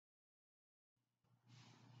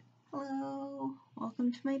Hello,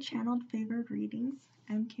 welcome to my channel, Favored Readings.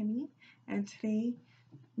 I'm Kymmy, and today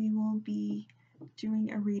we will be doing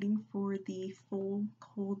a reading for the full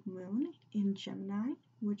cold moon in Gemini,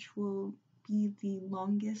 which will be the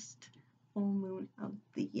longest full moon of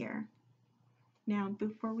the year. Now,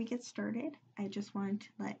 before we get started, I just wanted to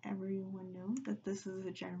let everyone know that this is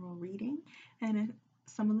a general reading, and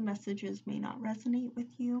some of the messages may not resonate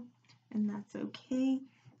with you, and that's okay.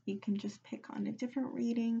 You can just pick on a different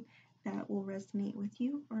reading that will resonate with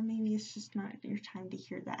you, or maybe it's just not your time to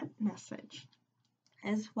hear that message.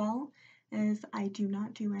 As well as I do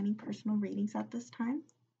not do any personal readings at this time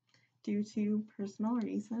due to personal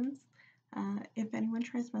reasons. If anyone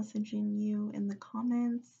tries messaging you in the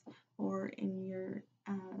comments or in your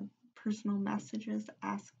personal messages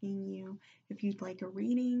asking you if you'd like a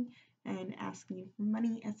reading and asking you for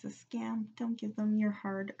money, it's a scam. Don't give them your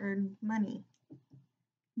hard-earned money.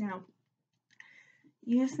 Now,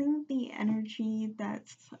 using the energy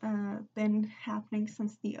that's been happening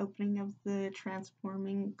since the opening of the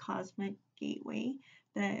transforming cosmic gateway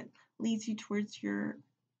that leads you towards your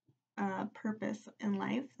purpose in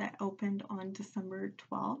life that opened on December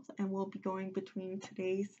 12th and will be going between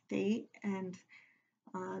today's date and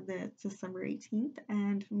the December 18th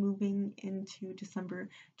and moving into December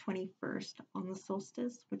 21st on the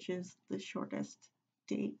solstice, which is the shortest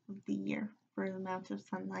date of the year for the amount of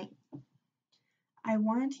sunlight. I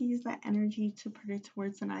wanted to use that energy to put it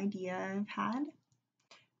towards an idea I've had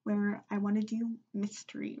where I want to do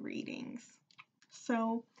mystery readings.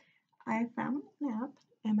 So I found an app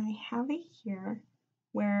and I have it here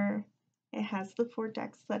where it has the 4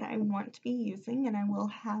 decks that I want to be using, and I will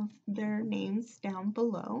have their names down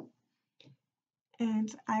below.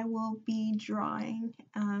 And I will be drawing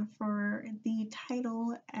for the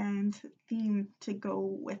title and theme to go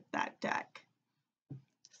with that deck.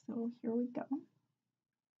 So here we go.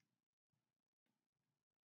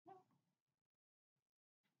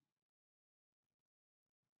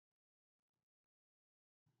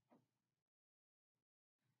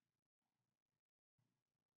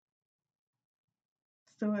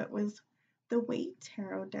 So it was the Waite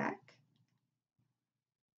Tarot deck.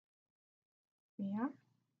 Yeah.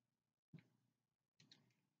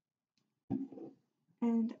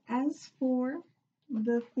 And as for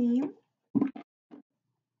the theme,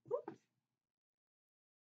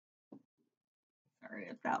 sorry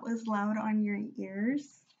if that was loud on your ears.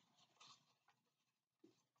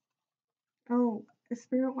 Oh,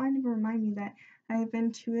 Spirit wanted to remind me that I've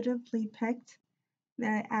intuitively picked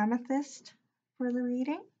the Amethyst for the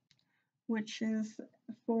reading, which is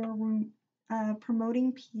for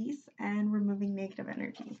promoting peace and removing negative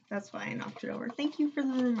energy. That's why I knocked it over. Thank you for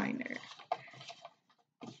the reminder.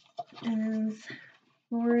 As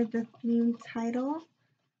for the theme title,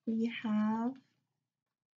 we have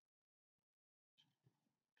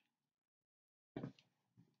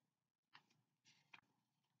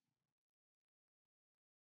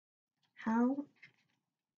How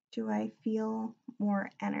do I feel more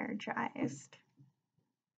energized?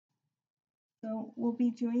 So we'll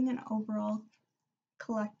be doing an overall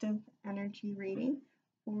collective energy reading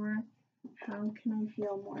for how can I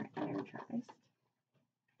feel more energized.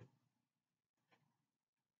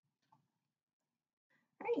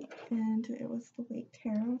 Right, and it was the Waite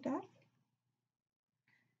Tarot deck.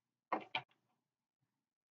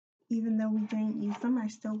 Even though we didn't use them, I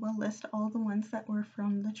still will list all the ones that were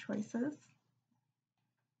from the choices.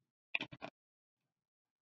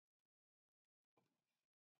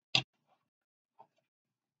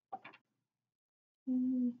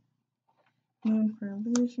 Moon for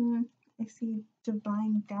illusion. I see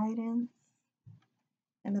divine guidance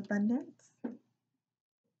and abundance. So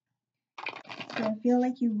I feel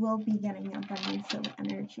like you will be getting abundance of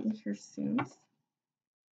energy here soon.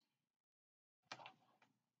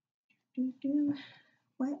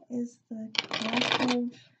 What is the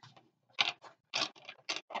collective?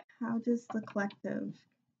 How does the collective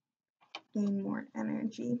gain more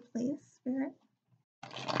energy, please, Spirit?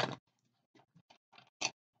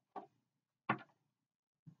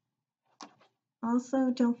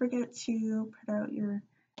 Also, don't forget to put out your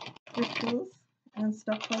rituals and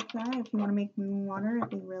stuff like that. If you want to make moon water, it'd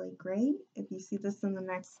be really great. If you see this in the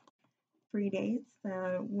next 3 days,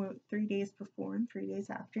 3 days before and 3 days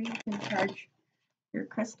after, you can charge your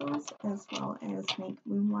crystals as well as make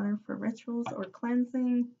moon water for rituals or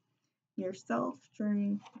cleansing yourself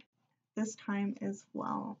during this time as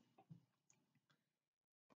well.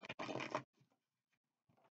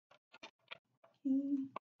 Okay.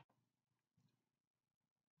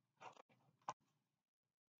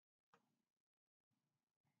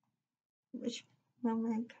 Which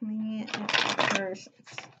moment coming in first?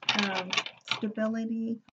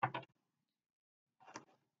 stability.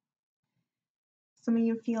 Some of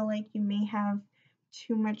you feel like you may have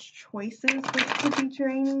too much choices, which could be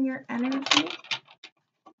draining your energy.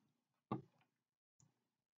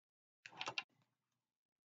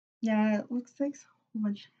 Yeah, it looks like so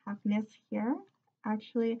much happiness here.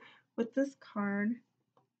 Actually, with this card,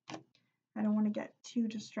 I don't want to get too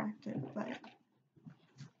distracted, but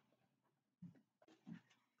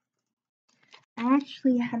I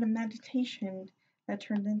actually had a meditation that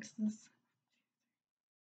turned into this.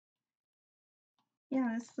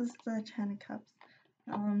 Yeah, this is the Ten of Cups.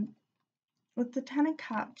 With the Ten of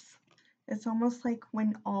Cups, it's almost like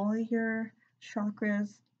when all your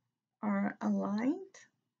chakras are aligned.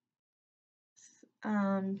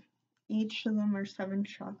 Each of them are 7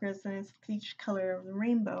 chakras, and it's each color of the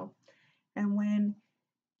rainbow. And when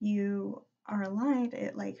you are aligned,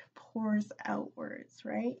 it like pours outwards,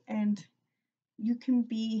 right? And you can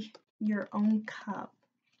be your own cup.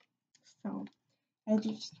 So I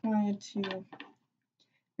just wanted to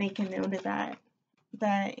make a note of that,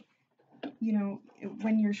 you know,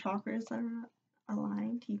 when your chakras are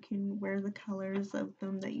aligned, you can wear the colors of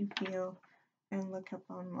them that you feel and look up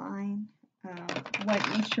online what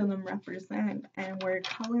each of them represent, and wear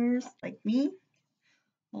colors like me,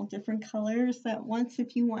 all different colors at once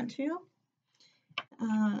if you want to,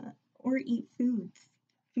 or eat foods.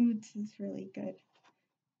 Foods is really good.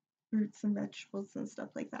 Fruits and vegetables and stuff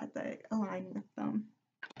like that that align with them.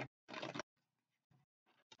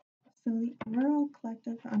 So the overall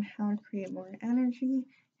collective on how to create more energy.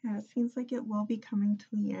 Yeah, it seems like it will be coming to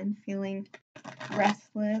the end, feeling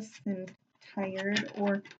restless and tired,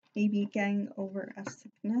 or maybe getting over a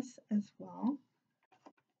sickness as well.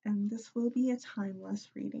 And this will be a timeless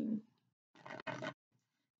reading.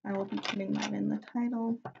 I will be putting that in the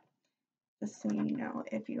title, just so you know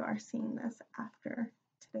if you are seeing this after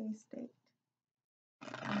today's date,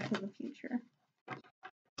 into the future.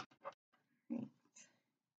 Right.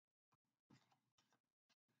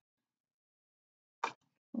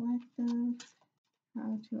 Collective,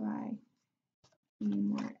 how do I be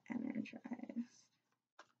more energized?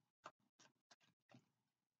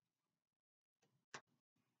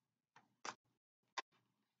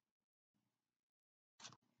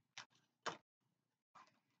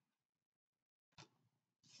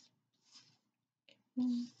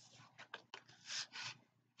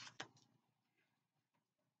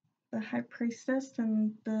 The High Priestess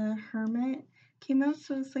and the Hermit came out,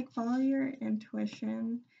 so it's like follow your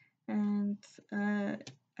intuition and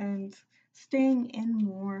staying in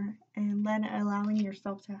more and then allowing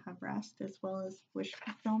yourself to have rest as well as wish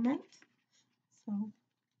fulfillment. So,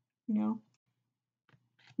 you know,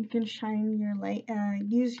 you can shine your light,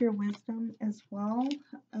 use your wisdom as well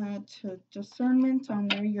to discernment on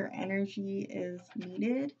where your energy is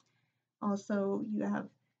needed. Also, you have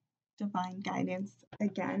divine guidance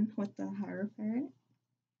again with the Hierophant,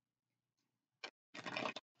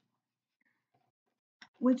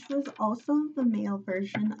 which was also the male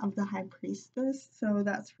version of the High Priestess. So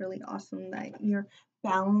that's really awesome that you're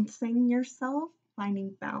balancing yourself,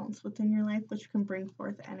 finding balance within your life, which can bring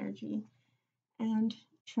forth energy and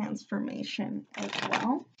transformation as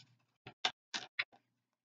well.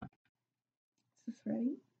 Is this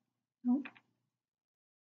ready? No.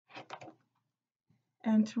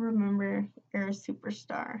 And to remember, you're a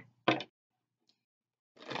superstar.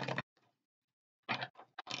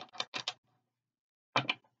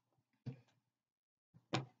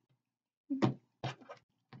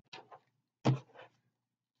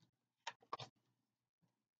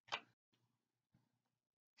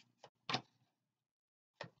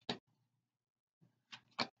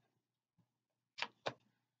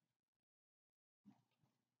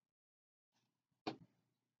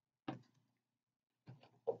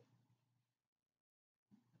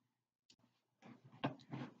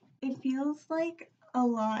 It feels like a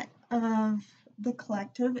lot of the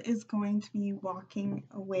collective is going to be walking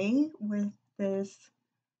away with this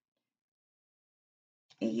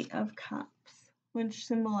 8 of Cups, which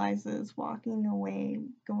symbolizes walking away,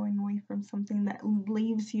 going away from something that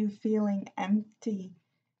leaves you feeling empty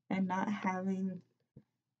and not having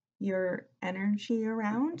your energy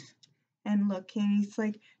around. And looking, it's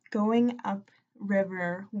like going up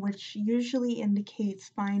river, which usually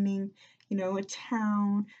indicates finding, you know, a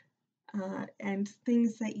town, and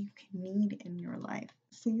things that you can need in your life.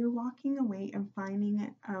 So you're walking away and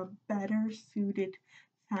finding a better suited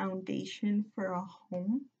foundation for a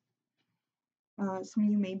home. Some of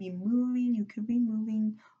you may be moving, you could be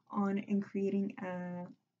moving on and creating a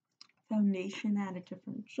foundation at a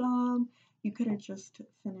different job. You could have just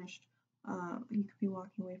finished You could be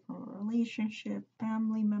walking away from a relationship,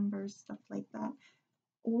 family members, stuff like that,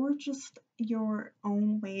 or just your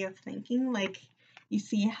own way of thinking. Like, you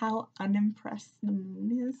see how unimpressed the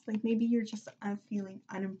moon is? Like, maybe you're just feeling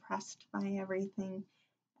unimpressed by everything,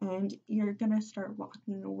 and you're gonna start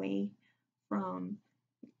walking away from,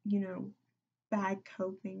 you know, bad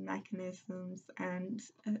coping mechanisms and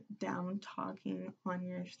down talking on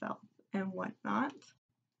yourself and whatnot.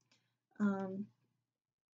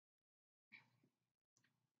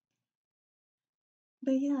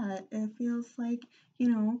 But yeah, it feels like, you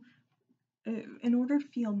know, in order to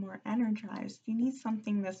feel more energized, you need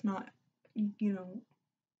something that's not, you know,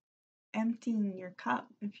 emptying your cup.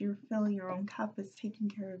 If you're filling your own cup, it's taking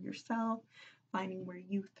care of yourself, finding where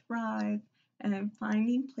you thrive, and then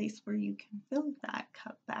finding a place where you can fill that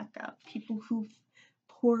cup back up. People who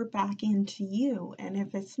pour back into you. And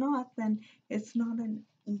if it's not, then it's not an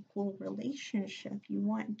equal relationship. You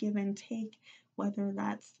want give and take, whether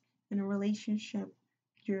that's in a relationship,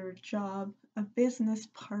 your job, a business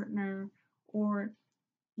partner, or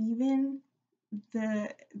even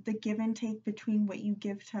the give and take between what you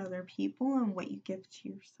give to other people and what you give to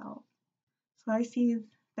yourself. So I see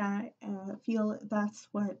that, feel that's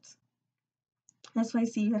what I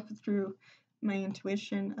see through my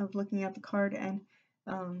intuition of looking at the card and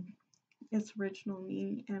its original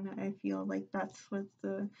meaning, and I feel like that's what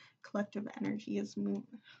the collective energy is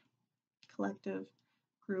collective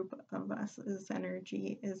group of us is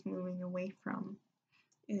energy is moving away from,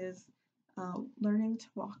 is learning to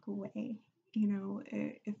walk away. You know,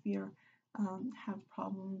 if you have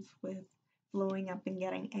problems with blowing up and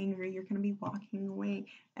getting angry, you're going to be walking away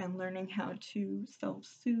and learning how to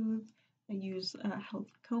self-soothe and use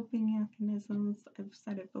healthy coping mechanisms. I've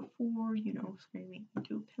said it before, you know, screaming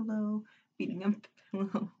into a pillow, beating up the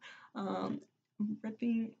pillow,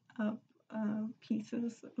 ripping up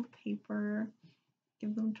pieces of paper,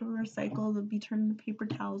 give them to recycle, they'll be turned into paper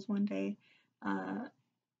towels one day.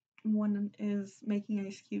 One is making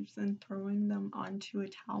ice cubes and throwing them onto a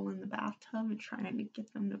towel in the bathtub and trying to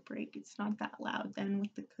get them to break. It's not that loud then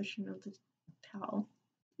with the cushion of the towel.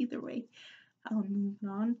 Either way, I'll move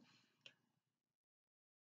on.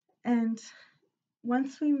 And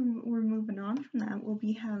once we're moving on from that, we'll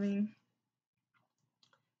be having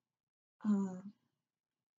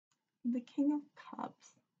the King of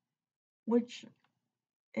Cups, which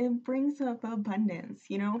it brings up abundance.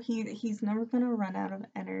 You know, he's never gonna run out of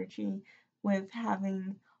energy with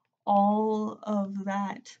having all of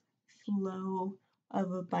that flow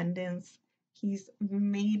of abundance. He's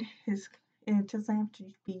made his, it doesn't have to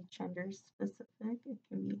be gender specific, it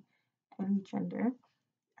can be any gender.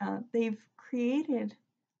 They've created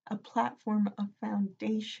a platform, a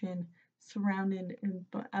foundation surrounded in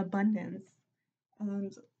abundance.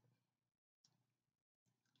 And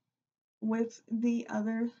with the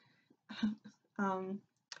other, I'm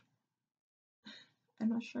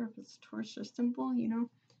not sure if it's Taurus or symbol, you know,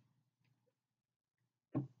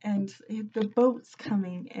 and the boat's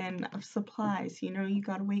coming in of supplies, you know, you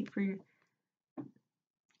gotta wait for your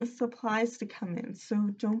supplies to come in. So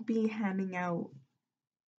don't be handing out,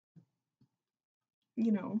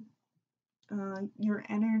 you know, your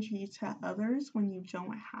energy to others when you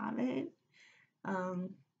don't have it.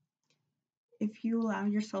 If you allow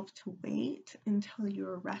yourself to wait until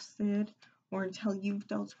you're rested or until you've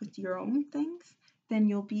dealt with your own things, then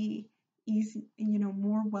you'll be easy, you know,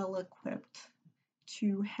 more well equipped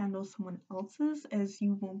to handle someone else's, as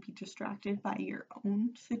you won't be distracted by your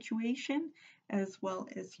own situation, as well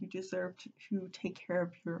as you deserve to take care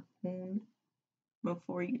of your own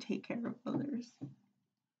before you take care of others.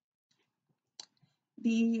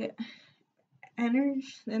 The energy,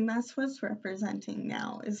 and that's what's representing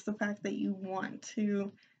now, is the fact that you want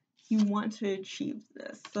to achieve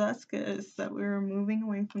this. So that's good, is that we're moving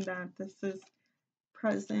away from that. This is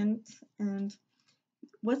present, and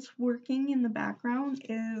what's working in the background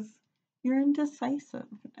is your indecisiveness.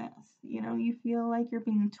 You know, you feel like you're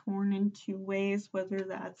being torn in two ways, whether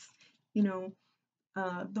that's, you know,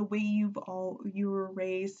 the way you were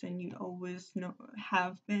raised and you always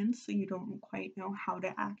have been, so you don't quite know how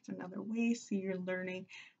to act another way, so you're learning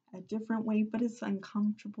a different way, but it's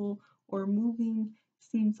uncomfortable, or moving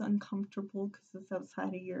seems uncomfortable because it's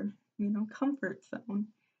outside of your, you know, comfort zone.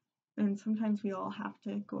 And sometimes we all have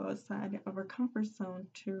to go outside of our comfort zone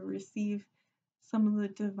to receive some of the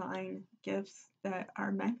divine gifts that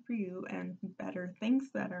are meant for you and better things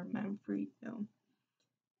that are meant for you.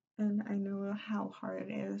 And I know how hard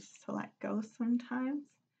it is to let go sometimes.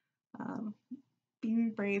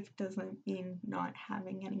 Being brave doesn't mean not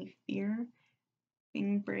having any fear.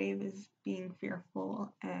 Being brave is being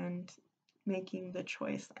fearful and making the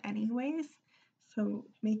choice anyways. So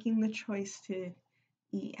making the choice to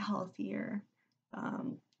eat healthier,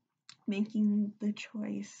 making the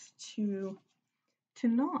choice to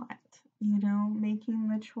not, making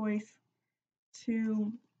the choice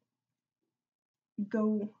to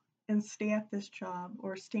go and stay at this job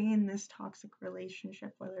or stay in this toxic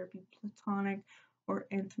relationship, whether it be platonic or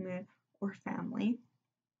intimate or family.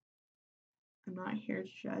 I'm not here to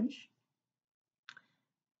judge.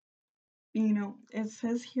 It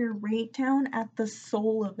says here, right down at the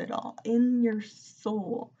soul of it all, in your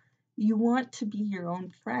soul, you want to be your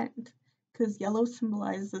own friend, because yellow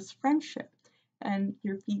symbolizes friendship, and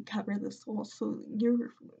your feet cover the soul. So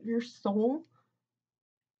your soul,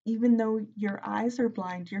 even though your eyes are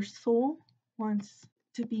blind, your soul wants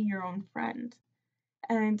to be your own friend.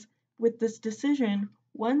 And with this decision,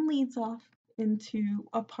 one leads off into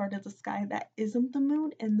a part of the sky that isn't the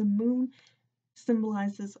moon, and the moon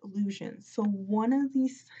symbolizes illusion. So one of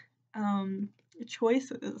these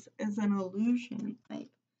choices is an illusion. Like,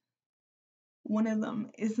 one of them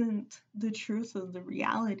isn't the truth of the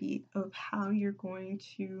reality of how you're going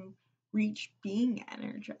to reach being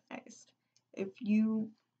energized. If you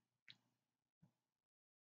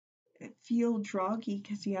feel druggy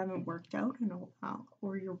because you haven't worked out in a while,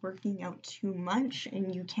 or you're working out too much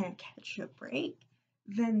and you can't catch a break,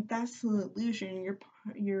 then that's the illusion.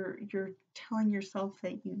 You're telling yourself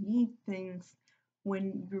that you need things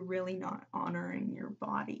when you're really not honoring your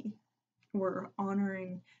body or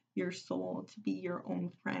honoring your soul to be your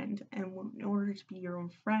own friend. And in order to be your own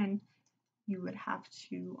friend, you would have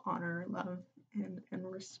to honor, love, and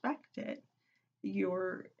respect it.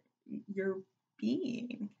 Your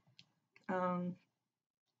being. Um,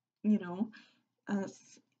 you know,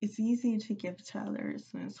 it's easy to give to others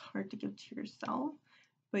and it's hard to give to yourself,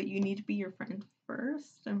 but you need to be your friend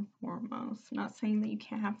first and foremost. Not saying that you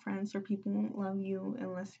can't have friends or people won't love you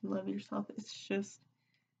unless you love yourself. It's just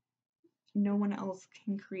no one else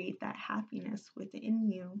can create that happiness within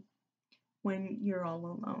you when you're all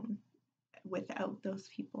alone without those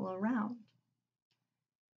people around.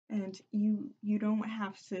 And you don't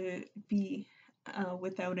have to be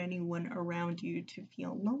without anyone around you to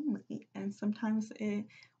feel lonely. And sometimes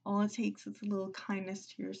all it takes is a little kindness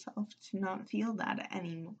to yourself to not feel that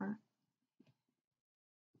anymore.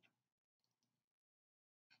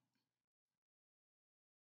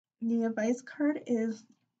 The advice card is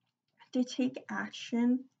to take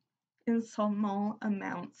action in small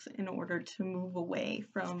amounts in order to move away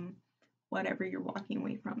from whatever you're walking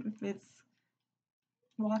away from. If it's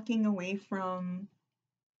walking away from,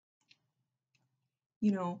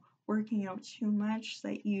 working out too much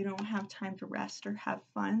that you don't have time to rest or have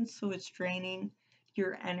fun, so it's draining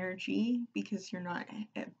your energy because you're not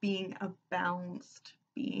being a balanced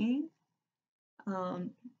being.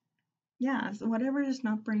 So whatever is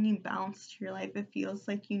not bringing balance to your life, it feels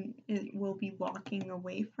like it will be walking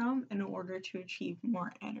away from in order to achieve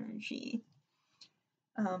more energy.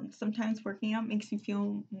 Sometimes working out makes you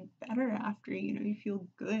feel better after, you feel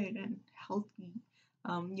good and healthy.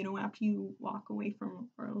 After you walk away from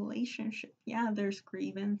a relationship, there's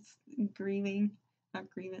a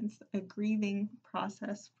grieving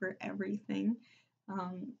process for everything.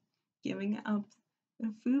 Giving up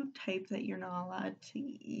the food type that you're not allowed to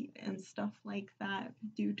eat and stuff like that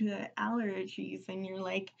due to allergies, and you're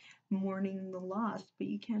like mourning the loss, but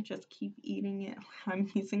you can't just keep eating it. I'm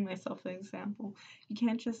using myself as an example. You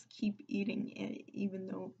can't just keep eating it even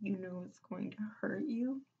though you know it's going to hurt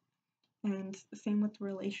you. And same with the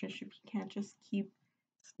relationship, you can't just keep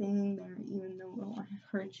staying there even though it will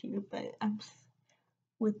hurt you. But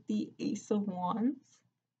with the Ace of Wands,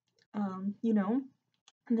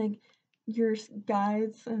 like your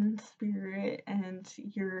guides and spirit and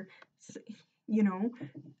your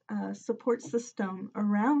support system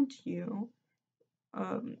around you,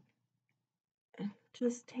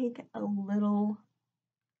 just take a little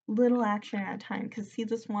action at a time, because see,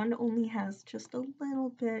 this wand only has just a little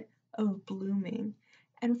bit of blooming,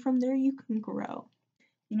 and from there you can grow.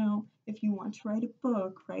 If you want to write a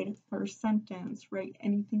book, write a first sentence, write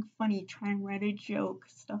anything funny, try and write a joke,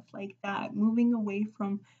 stuff like that. Moving away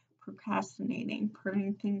from procrastinating,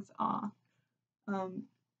 putting things off.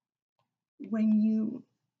 When you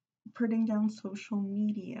putting down social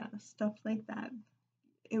media, stuff like that.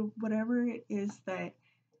 Whatever it is that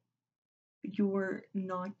you're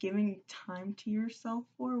not giving time to yourself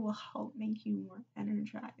for will help make you more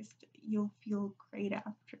energized. You'll feel great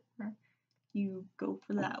after you go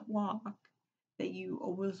for that walk that you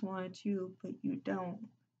always want to do, but you don't,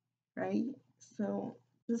 right? So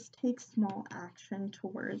just take small action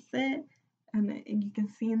towards it, and you can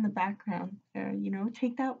see in the background, you know,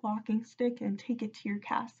 take that walking stick and take it to your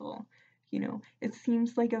castle. You know, it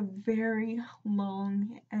seems like a very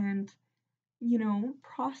long and, you know,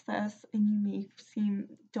 process, and you may seem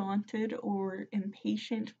daunted or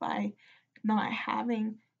impatient by not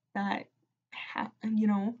having that, you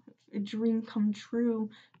know, a dream come true,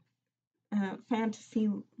 fantasy,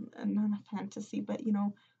 not a fantasy, but, you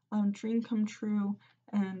know, dream come true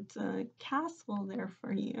and castle there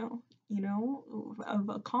for you know, of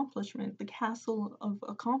accomplishment, the castle of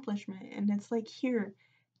accomplishment. And it's like, here,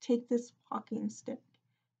 take this walking stick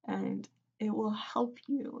and it will help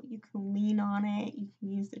you. You can lean on it, you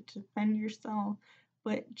can use it to defend yourself,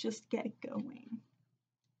 but just get going.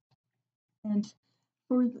 And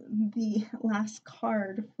for the last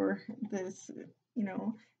card for this, you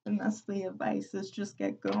know, and that's the advice, is just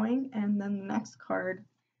get going. And then the next card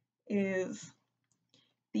is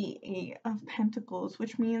the Eight of Pentacles,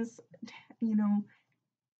 which means, you know,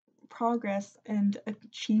 progress and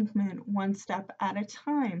achievement one step at a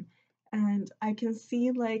time. And I can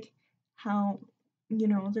see like how, you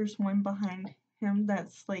know, there's one behind him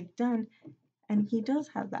that's like done, and he does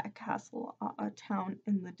have that castle, town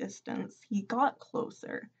in the distance. He got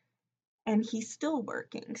closer and he's still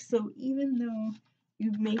working. So even though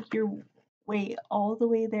you make your way all the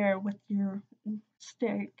way there with your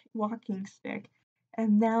walking stick,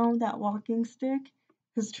 and now that walking stick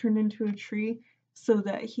has turned into a tree so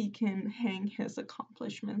that he can hang his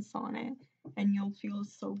accomplishments on it, and you'll feel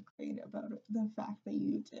so great about it, the fact that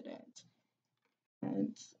you did it.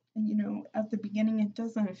 And you know, at the beginning it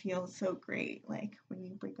doesn't feel so great, like when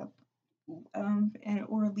you break up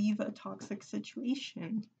or leave a toxic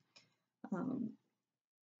situation, um,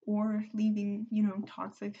 or leaving, you know,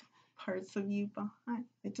 toxic parts of you behind.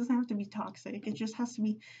 It doesn't have to be toxic. It just has to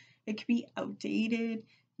be, it could be outdated.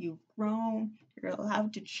 You've grown, you're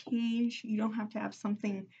allowed to change. You don't have to have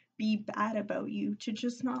something be bad about you to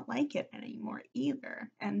just not like it anymore either.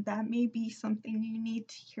 And that may be something you need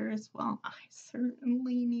to hear as well. I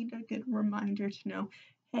certainly need a good reminder to know,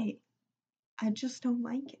 hey, I just don't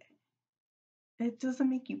like it. It doesn't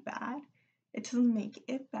make you bad. It doesn't make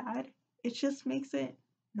it bad. It just makes it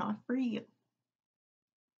not for you.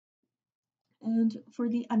 And for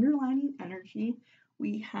the underlining energy,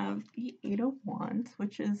 we have the Eight of Wands,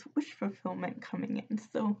 which is wish fulfillment coming in.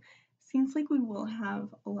 So seems like we will have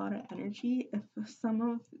a lot of energy. If some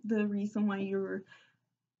of the reason why your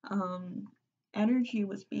energy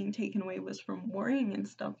was being taken away was from worrying and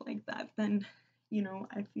stuff like that, then, you know,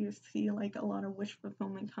 I see like a lot of wish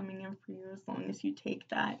fulfillment coming in for you, as long as you take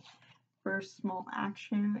that first small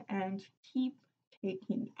action and keep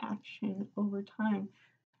taking action over time.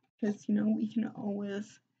 Because, you know, we can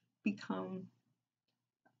always become,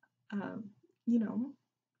 you know,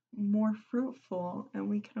 more fruitful, and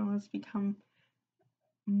we can always become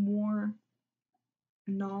more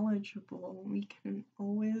knowledgeable. We can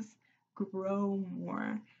always grow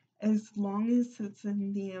more, as long as it's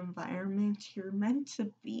in the environment you're meant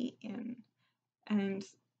to be in. And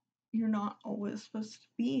you're not always supposed to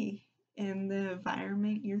be in the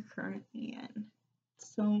environment you're currently in.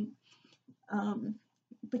 So,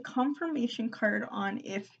 the confirmation card on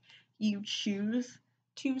if you choose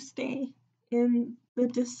to stay in the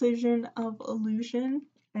decision of illusion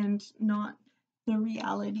and not the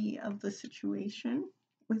reality of the situation,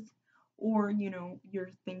 with, or, you know,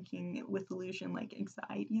 you're thinking with illusion like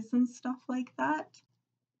anxieties and stuff like that.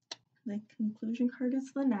 The conclusion card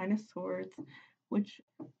is the Nine of Swords, which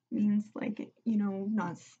means, like, you know,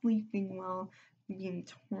 not sleeping well, being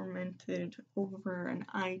tormented over an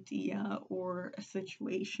idea or a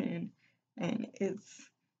situation. And it's,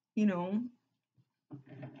 you know,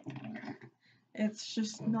 it's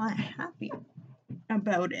just not happy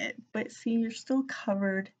about it. But see, you're still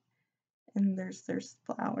covered, and there's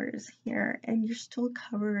flowers here, and you're still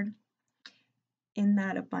covered in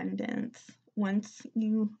that abundance once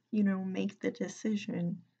you know, make the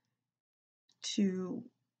decision to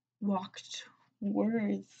walk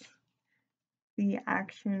towards the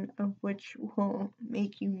action of which will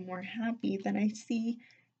make you more happy. Then I see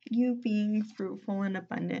you being fruitful and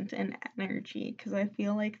abundant in energy, because I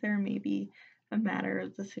feel like there may be a matter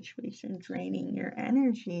of the situation draining your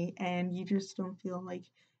energy, and you just don't feel like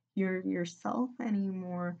you're yourself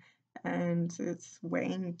anymore, and it's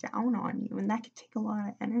weighing down on you, and that could take a lot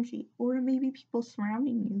of energy. Or maybe people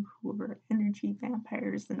surrounding you who are energy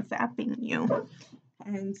vampires and zapping you.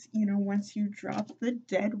 And, you know, once you drop the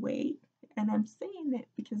dead weight, and I'm saying it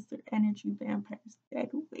because they're energy vampires, dead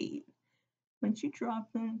weight, once you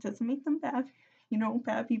drop them, it doesn't make them bad, you know,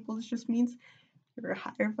 bad people. It just means you're a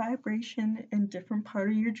higher vibration and different part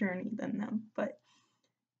of your journey than them. But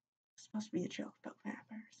supposed to be a joke about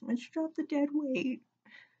vampires. Once you drop the dead weight,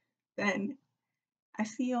 then I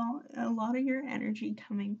see a lot of your energy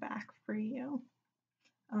coming back for you.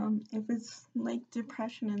 If it's like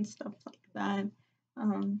depression and stuff like that,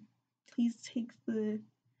 please take the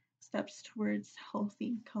steps towards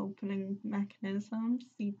healthy coping mechanisms.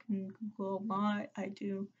 You can Google a lot. I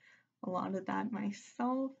do a lot of that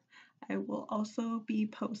myself. I will also be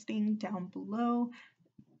posting down below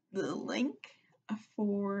the link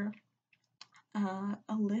for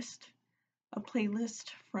a playlist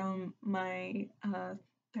from my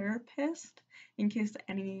therapist in case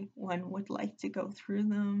anyone would like to go through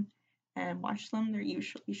them and watch them. They're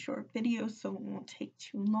usually short videos, so it won't take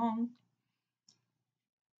too long.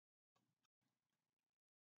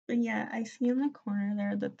 But yeah, I see in the corner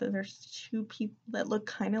there that there's two people that look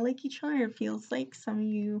kind of like each other. It feels like some of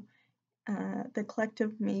you, the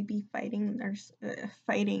collective, may be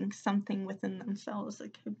fighting something within themselves.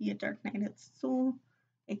 It could be a dark night of the soul.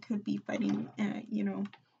 It could be fighting,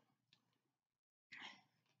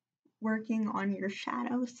 working on your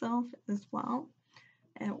shadow self as well,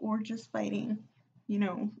 or just fighting,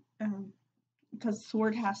 because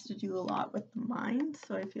sword has to do a lot with the mind,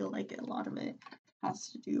 so I feel like a lot of it has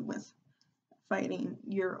to do with fighting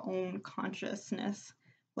your own consciousness,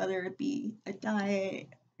 whether it be a diet,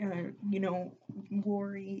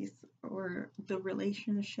 worries, or the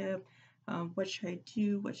relationship. What should I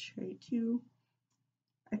do? What should I do?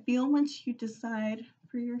 I feel once you decide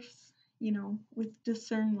for your, with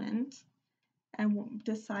discernment, and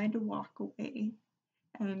decide to walk away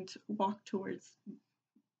and walk towards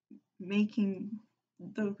making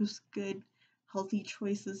those good, healthy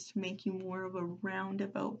choices to make you more of a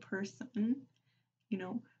roundabout person,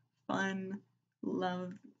 fun,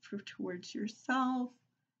 love towards yourself,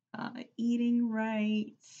 eating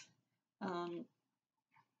right,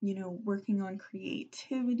 working on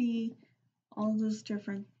creativity, all those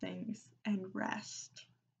different things, and rest,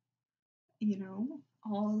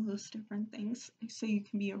 all those different things, so you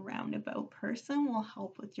can be a roundabout person will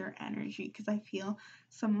help with your energy, because I feel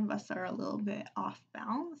some of us are a little bit off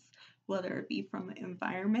balance, whether it be from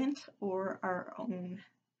environment or our own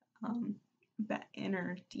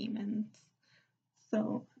inner demons.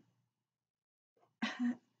 So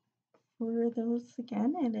for those,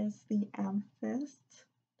 again, it is the Amethyst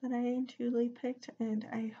that I intuitively picked, and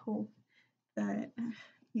I hope that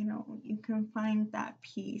you can find that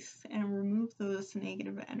peace and remove those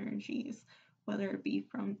negative energies, whether it be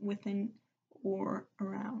from within or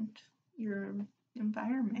around your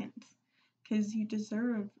environment, because you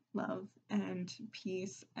deserve love and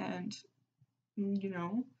peace, and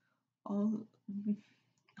all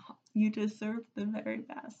you deserve the very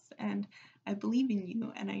best, and I believe in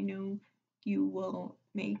you, and I know you will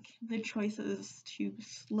make the choices to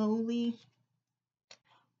slowly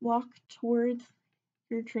walk towards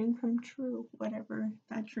your dream come true, whatever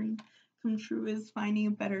that dream come true is. Finding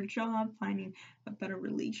a better job, finding a better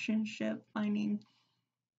relationship, finding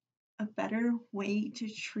a better way to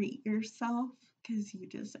treat yourself, because you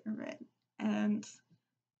deserve it. And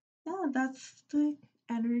yeah, that's the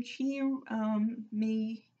energy.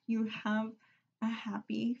 May you have a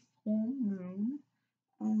happy full moon,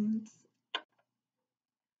 and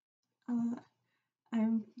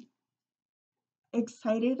I'm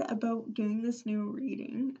excited about doing this new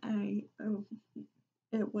reading.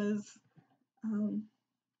 It was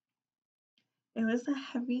a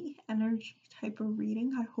heavy energy type of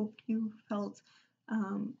reading. I hope you felt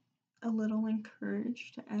a little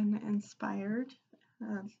encouraged and inspired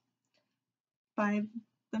by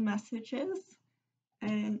the messages.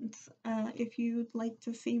 And if you'd like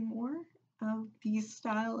to see more of these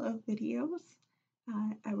style of videos,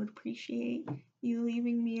 I would appreciate you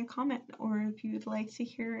leaving me a comment, or if you'd like to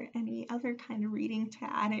hear any other kind of reading to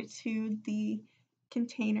add it to the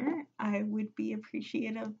container, I would be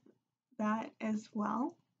appreciative of that as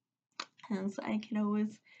well, as I can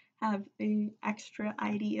always have extra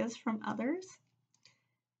ideas from others.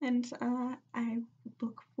 And I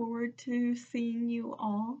look forward to seeing you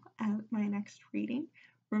all at my next reading.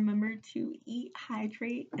 Remember to eat,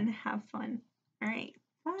 hydrate, and have fun. All right,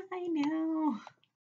 bye now.